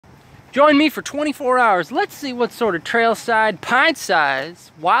Join me for 24 hours. Let's see what sort of trailside,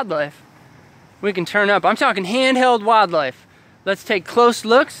 pint-sized wildlife we can turn up. I'm talking handheld wildlife. Let's take close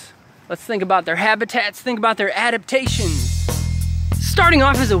looks. Let's think about their habitats, think about their adaptations. Starting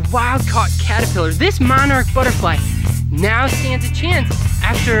off as a wild-caught caterpillar, this Monarch Butterfly now stands a chance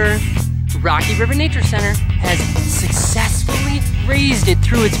after Rocky River Nature Center has successfully raised it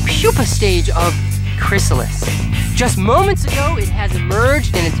through its pupa stage of chrysalis. Just moments ago, it has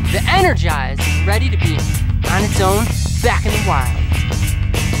emerged and it's energized and ready to be on its own back in the wild.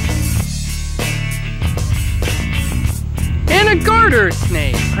 And a garter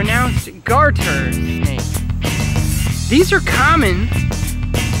snake, pronounced garter snake. These are common,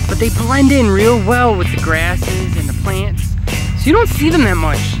 but they blend in real well with the grasses and the plants, so you don't see them that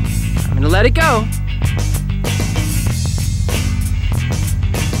much. I'm gonna let it go.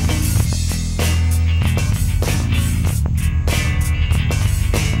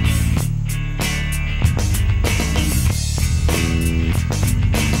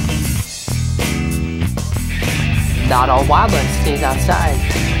 Not all wildlife stays outside.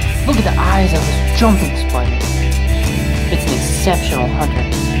 Look at the eyes of this jumping spider. It's an exceptional hunter.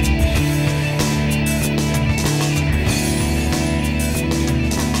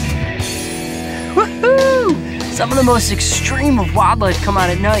 Woohoo! Some of the most extreme of wildlife come out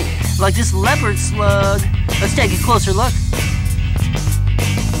at night, like this leopard slug. Let's take a closer look.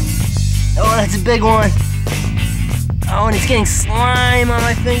 Oh, that's a big one. Oh, and it's getting slime on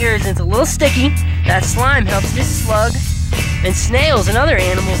my fingers. It's a little sticky. That slime helps this slug and snails and other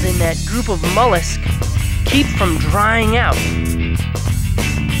animals in that group of mollusks keep from drying out.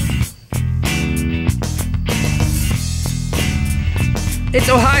 It's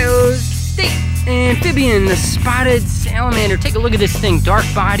Ohio's state amphibian, the spotted salamander. Take a look at this thing. Dark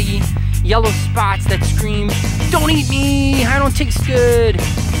body, yellow spots that scream, "Don't eat me, I don't taste good."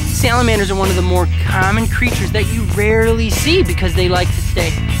 Salamanders are one of the more common creatures that you rarely see because they like to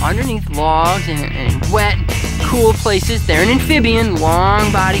stay underneath logs and wet, cool places. They're an amphibian,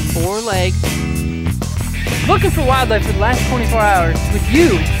 long body, 4 legs. Looking for wildlife for the last 24 hours with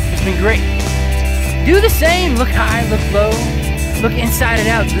you has been great. Do the same. Look high, look low, look inside and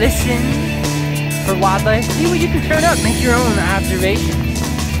out. Listen for wildlife. See what you can turn up. Make your own observations.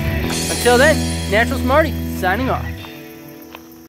 Until then, Naturalist Marty, signing off.